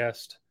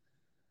regressed.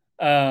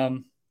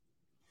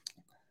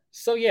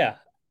 So yeah,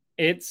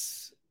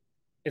 it's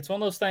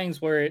one of those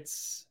things where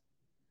it's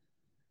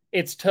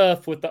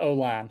tough with the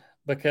O-line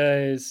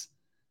because,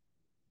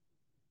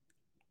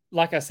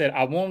 like I said,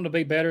 I want them to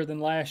be better than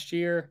last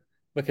year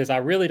because I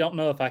really don't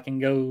know if I can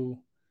go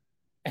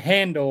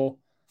handle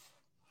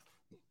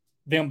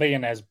them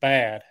being as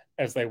bad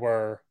as they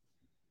were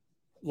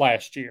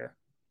last year.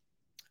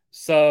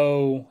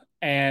 So,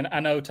 and I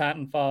know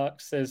Titan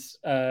Fox says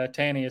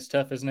Tanny is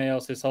tough as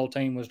nails. His whole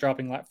team was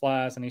dropping like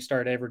flies, and he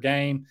started every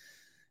game.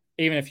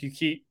 Even if you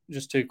keep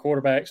just two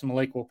quarterbacks,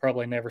 Malik will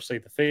probably never see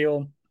the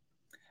field.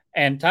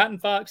 And Titan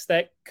Fox,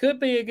 that could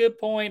be a good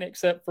point,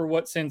 except for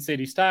what Sin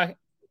City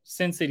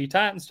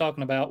Titans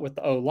talking about with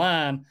the O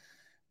line.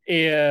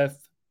 If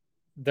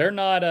they're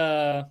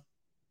not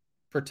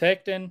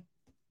protecting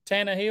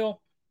Tannehill,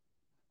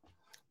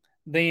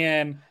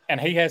 then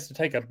and he has to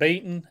take a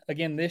beating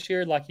again this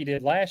year like he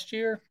did last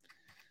year,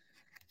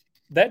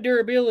 that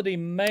durability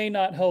may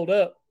not hold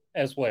up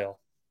as well.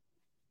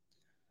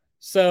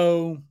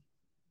 So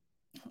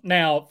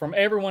now, from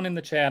everyone in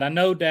the chat, I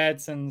know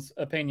Dadson's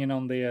opinion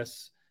on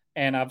this,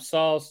 and I've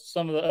saw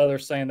some of the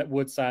others saying that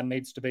Woodside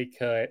needs to be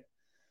cut.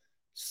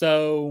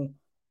 So,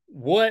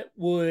 what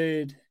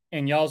would,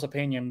 in y'all's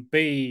opinion,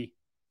 be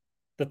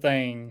the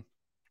thing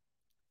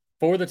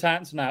for the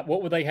Titans tonight?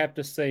 What would they have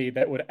to see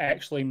that would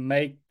actually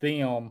make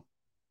them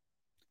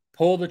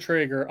pull the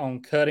trigger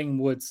on cutting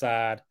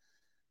Woodside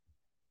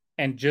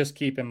and just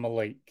keeping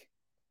Malik?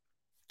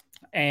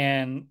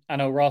 And I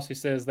know Rossi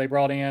says they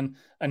brought in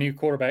a new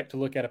quarterback to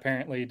look at.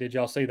 Apparently, did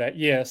y'all see that?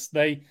 Yes,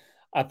 they.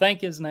 I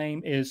think his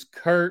name is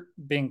Kurt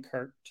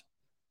Benkert.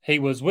 He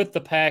was with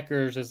the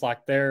Packers as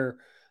like their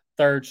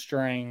third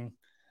string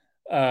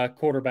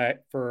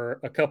quarterback for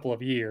a couple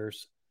of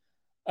years.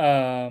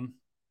 So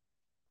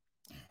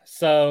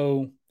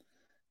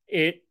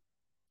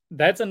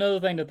that's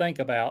another thing to think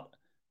about.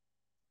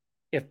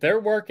 If they're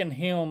working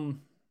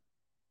him,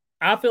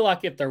 I feel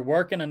like if they're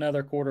working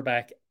another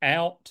quarterback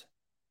out,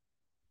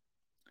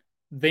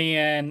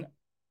 then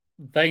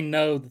they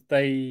know that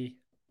they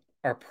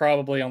are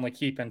probably only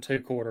keeping two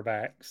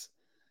quarterbacks,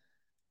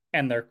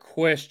 and they're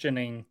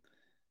questioning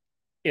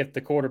if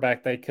the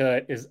quarterback they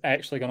cut is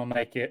actually going to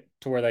make it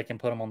to where they can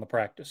put him on the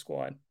practice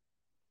squad.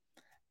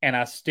 And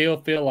I still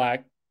feel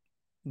like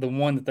the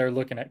one that they're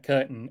looking at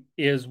cutting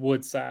is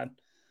Woodside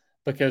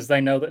because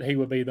they know that he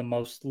would be the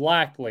most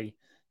likely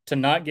to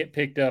not get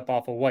picked up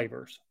off of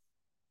waivers.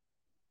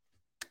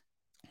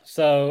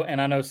 So,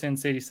 and I know Sin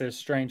City says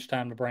strange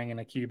time to bring in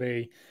a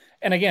QB.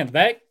 And again,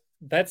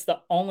 that's the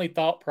only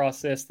thought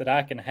process that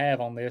I can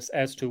have on this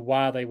as to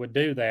why they would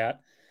do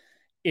that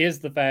is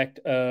the fact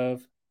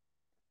of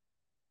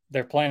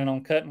they're planning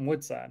on cutting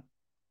Woodside.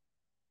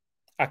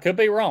 I could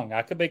be wrong.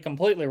 I could be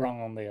completely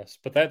wrong on this,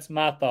 but that's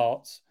my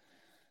thoughts.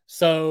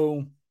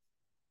 So,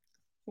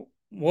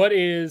 what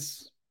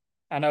is,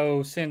 I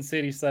know Sin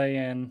City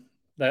saying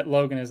that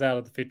Logan is out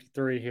of the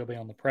 53, he'll be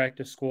on the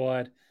practice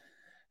squad.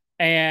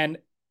 And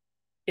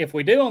if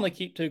we do only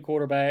keep two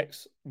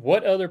quarterbacks,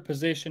 what other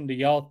position do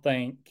y'all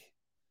think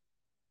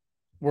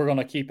we're going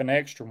to keep an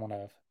extra one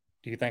of?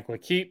 Do you think we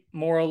keep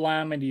more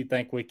linemen? Do you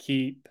think we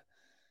keep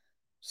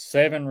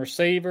 7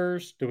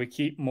 receivers? Do we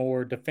keep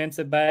more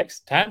defensive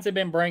backs? Titans have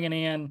been bringing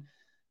in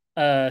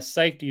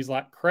safeties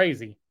like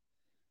crazy.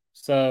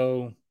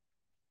 So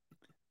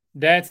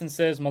Dadson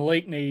says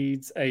Malik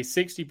needs a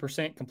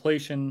 60%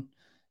 completion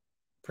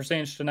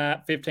percentage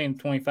tonight, 15 to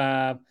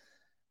 25.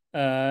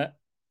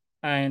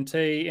 INT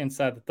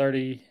inside the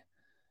 30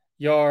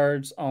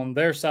 yards on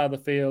their side of the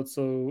field,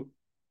 so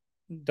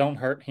don't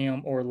hurt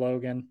him or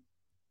Logan.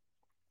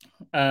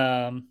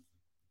 So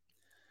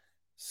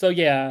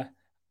yeah,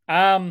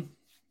 I'm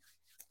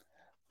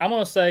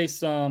gonna say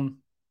some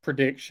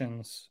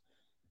predictions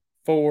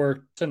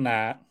for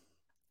tonight.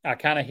 I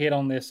kind of hit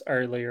on this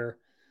earlier.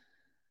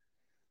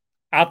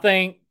 I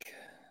think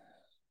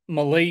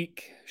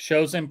Malik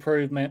shows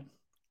improvement.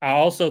 I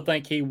also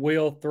think he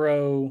will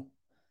throw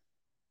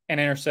an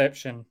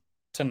interception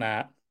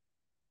tonight.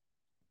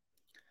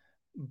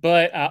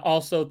 But I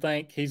also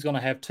think he's going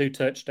to have 2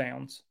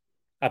 touchdowns.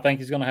 I think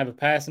he's going to have a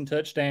passing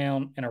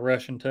touchdown and a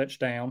rushing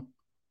touchdown.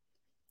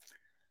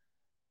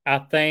 I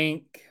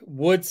think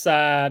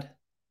Woodside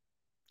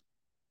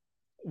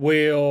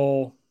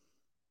will,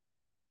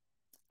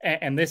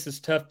 and this is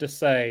tough to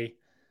say,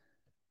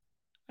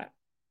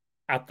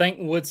 I think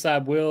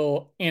Woodside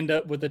will end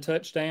up with a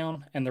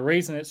touchdown. And the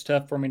reason it's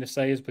tough for me to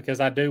say is because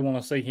I do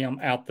want to see him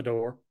out the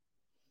door.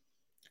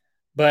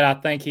 But I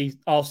think he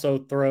also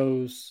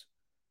throws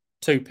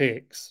 2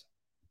 picks.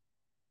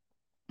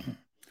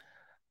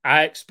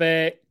 I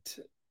expect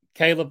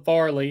Caleb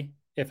Farley,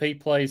 if he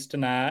plays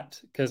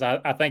tonight, because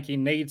I think he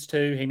needs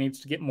to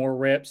get more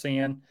reps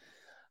in.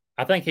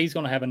 I think he's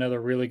going to have another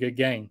really good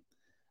game.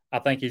 I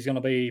think he's going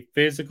to be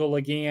physical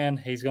again.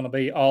 He's going to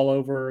be all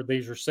over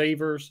these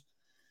receivers,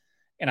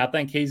 and I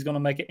think he's going to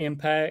make an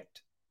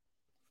impact.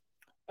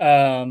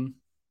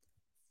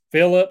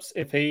 Phillips,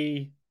 if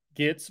he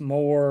gets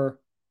more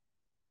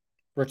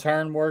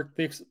return work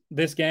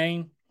this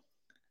game,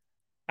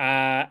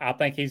 I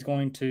think he's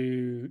going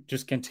to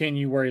just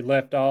continue where he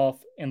left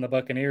off in the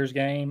Buccaneers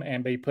game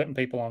and be putting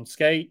people on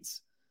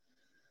skates.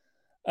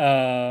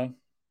 And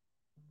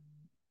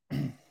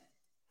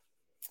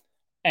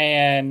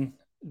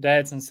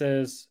Dadson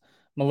says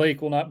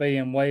Malik will not be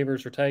in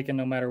waivers or taken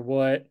no matter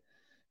what.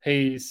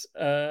 He's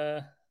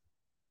I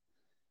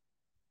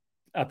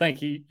think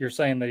you're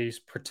saying that he's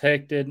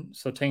protected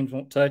so teams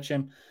won't touch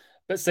him.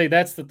 But see,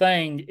 that's the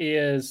thing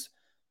is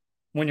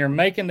when you're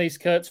making these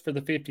cuts for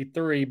the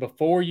 53,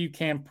 before you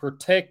can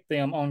protect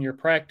them on your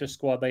practice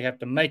squad, they have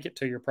to make it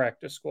to your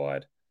practice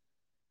squad.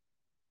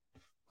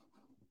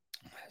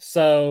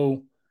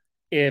 So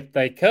if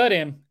they cut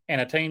him and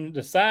a team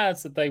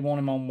decides that they want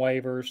him on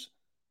waivers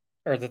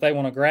or that they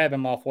want to grab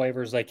him off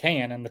waivers, they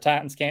can, and the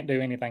Titans can't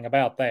do anything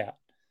about that.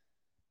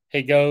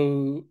 They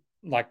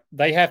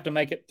have to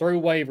make it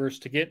through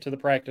waivers to get to the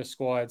practice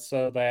squad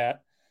so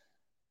that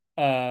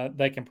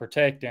they can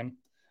protect him.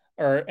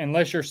 Or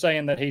unless you're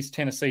saying that he's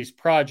Tennessee's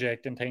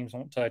project and teams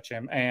won't touch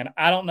him. And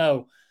I don't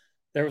know.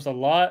 There was a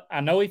lot.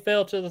 I know he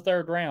fell to the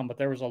third round, but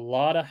there was a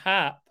lot of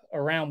hype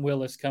around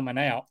Willis coming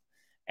out.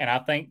 And I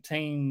think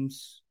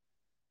teams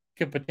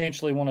could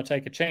potentially want to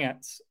take a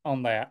chance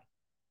on that.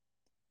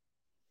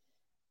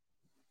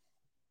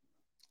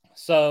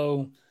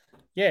 So,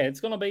 yeah, it's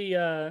going to be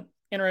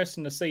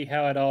interesting to see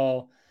how it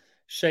all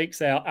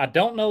shakes out. I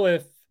don't know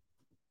if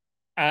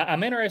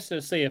I'm interested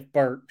to see if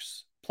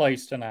Burks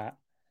plays tonight.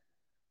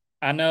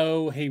 I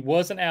know he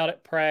wasn't out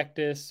at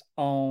practice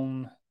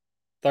on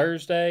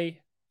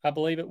Thursday, I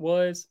believe it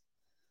was.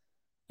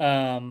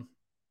 So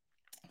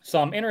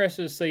I'm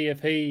interested to see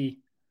if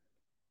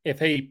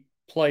he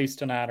plays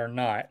tonight or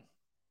not.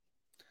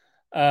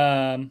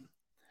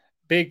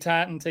 Big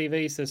Titan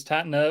TV says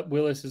tighten up.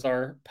 Willis is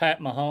our Pat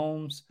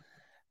Mahomes,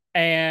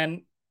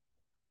 and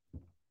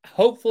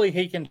hopefully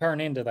he can turn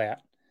into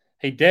that.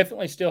 He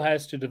definitely still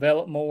has to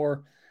develop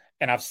more,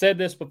 and I've said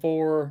this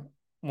before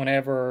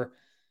whenever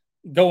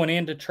going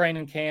into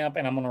training camp,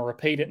 and I'm going to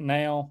repeat it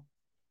now.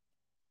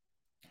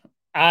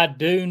 I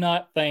do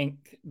not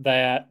think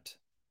that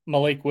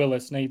Malik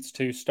Willis needs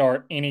to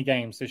start any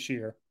games this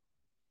year.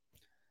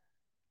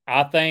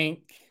 I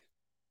think,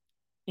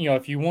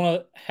 if you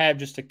want to have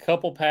just a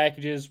couple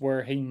packages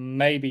where he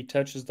maybe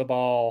touches the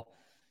ball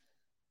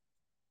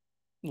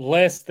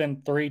less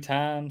than 3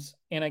 times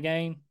in a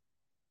game,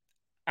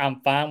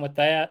 I'm fine with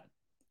that.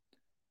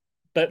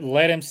 But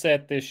let him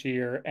set this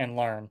year and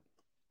learn.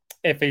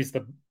 If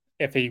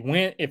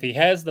he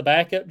has the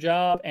backup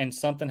job and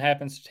something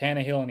happens to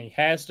Tannehill and he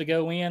has to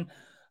go in,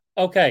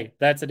 okay,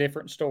 that's a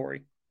different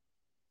story.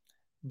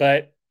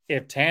 But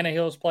if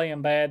Tannehill's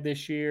playing bad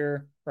this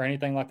year or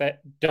anything like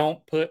that,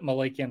 don't put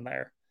Malik in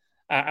there.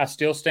 I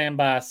still stand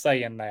by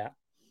saying that.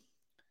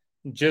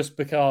 Just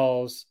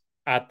because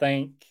I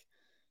think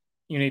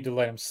you need to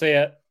let him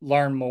sit,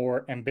 learn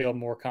more, and build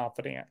more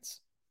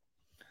confidence.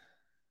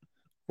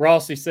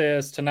 Rossi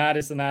says tonight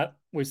is the night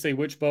we see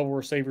which bubble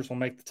receivers will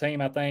make the team,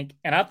 I think.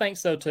 And I think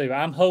so too.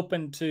 I'm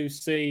hoping to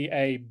see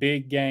a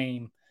big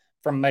game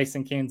from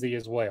Mason Kinsey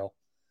as well.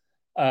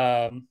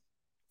 And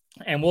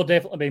we'll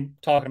definitely be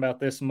talking about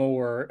this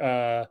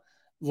more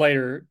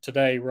later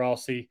today,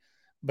 Rossi,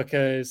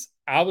 because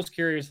I was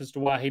curious as to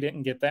why he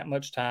didn't get that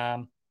much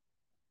time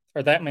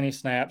or that many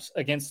snaps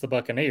against the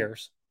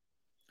Buccaneers.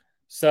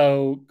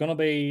 So going to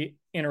be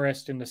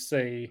interesting to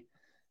see.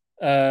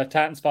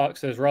 Titans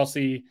Fox says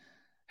Rossi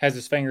has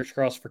his fingers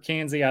crossed for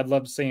Kinsey. I'd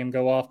love to see him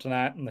go off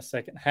tonight in the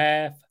second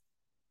half.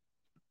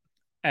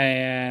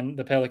 And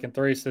the Pelican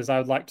 3 says, I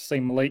would like to see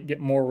Malik get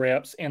more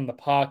reps in the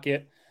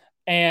pocket.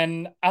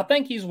 And I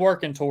think he's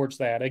working towards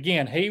that.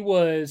 Again, he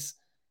was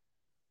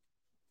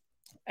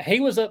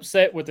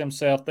upset with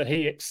himself that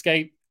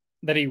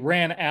he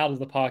ran out of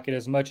the pocket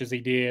as much as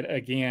he did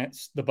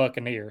against the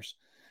Buccaneers.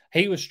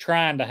 He was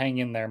trying to hang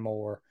in there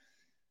more.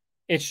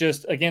 It's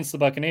just against the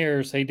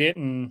Buccaneers, he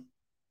didn't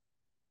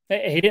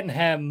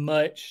have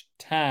much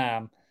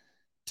time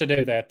to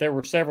do that. There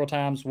were several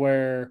times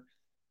where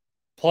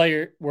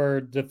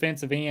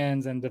defensive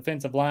ends and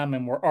defensive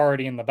linemen were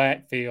already in the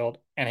backfield,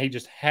 and he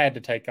just had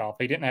to take off.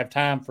 He didn't have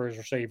time for his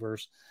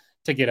receivers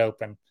to get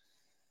open.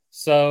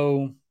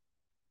 So,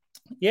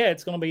 yeah,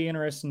 it's going to be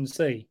interesting to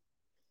see.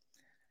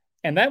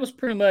 And that was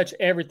pretty much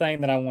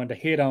everything that I wanted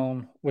to hit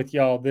on with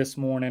y'all this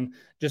morning.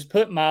 Just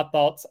put my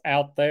thoughts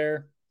out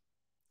there.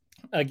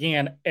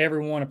 Again,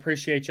 everyone,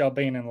 appreciate y'all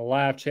being in the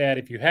live chat.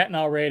 If you hadn't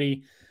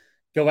already,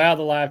 go out of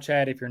the live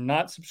chat. If you're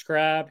not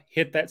subscribed,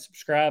 hit that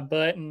subscribe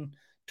button,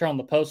 turn on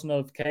the post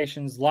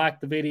notifications,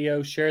 like the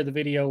video, share the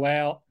video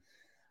out.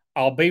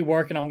 I'll be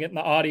working on getting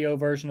the audio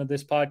version of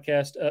this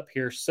podcast up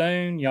here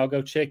soon. Y'all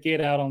go check it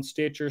out on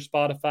Stitcher,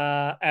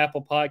 Spotify,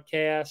 Apple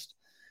Podcast.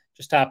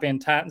 Just type in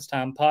Titans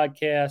Time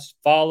Podcast.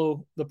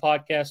 Follow the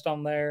podcast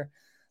on there.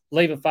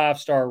 Leave a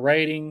 5-star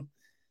rating.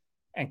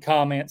 and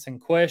comments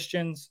and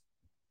questions.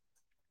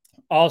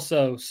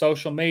 Also,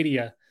 social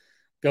media.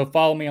 Go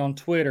follow me on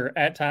Twitter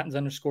at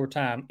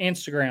Titans_time,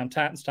 Instagram,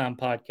 Titans Time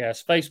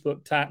Podcast,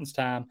 Facebook, Titans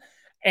Time,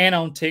 and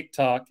on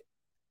TikTok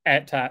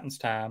at Titans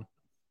Time.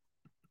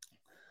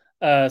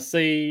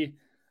 See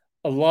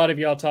a lot of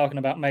y'all talking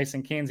about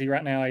Mason Kinsey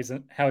right now.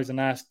 How he's a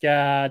nice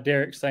guy.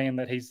 Derek saying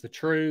that he's the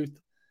truth.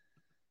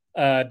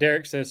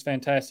 Derek says,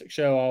 fantastic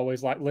show. I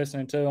always like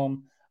listening to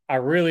him. I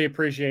really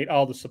appreciate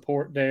all the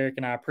support, Derek,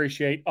 and I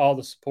appreciate all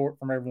the support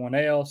from everyone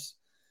else.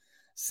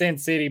 Sin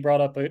City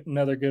brought up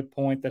another good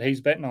point that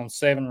he's betting on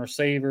 7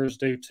 receivers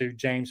due to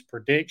James'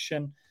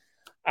 prediction.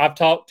 I've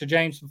talked to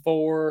James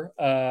before.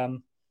 I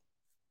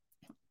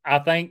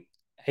think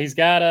he's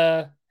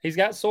got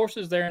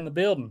sources there in the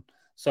building.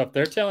 So if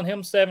they're telling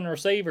him 7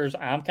 receivers,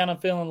 I'm kind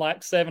of feeling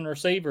like 7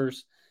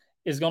 receivers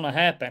is going to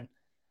happen.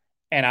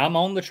 And I'm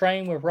on the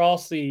train with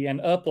Rossi and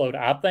Upload.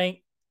 I think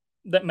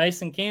that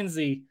Mason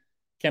Kinsey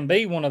can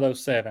be one of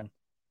those 7.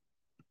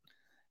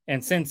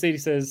 And Sin City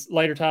says,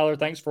 later, Tyler,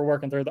 thanks for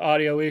working through the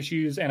audio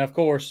issues. And, of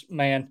course,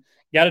 man,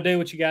 got to do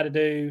what you got to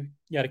do.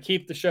 You got to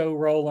keep the show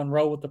rolling,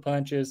 roll with the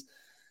punches.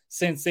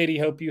 Sin City,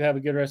 hope you have a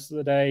good rest of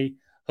the day.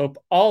 Hope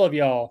all of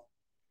y'all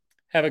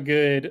have a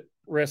good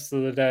rest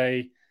of the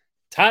day.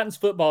 Titans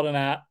football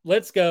tonight.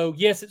 Let's go.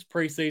 Yes, it's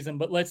preseason,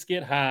 but let's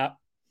get hype.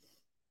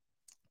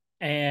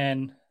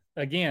 And,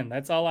 again,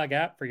 that's all I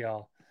got for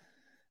y'all.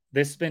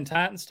 This has been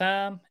Titans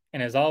Time.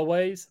 And, as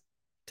always,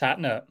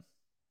 tighten up.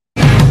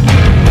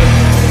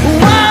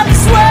 Wipe the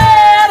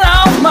sweat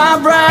off my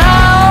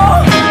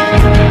brow.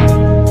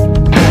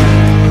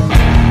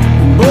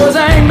 Boys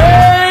ain't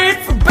made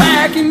for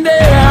backing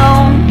down.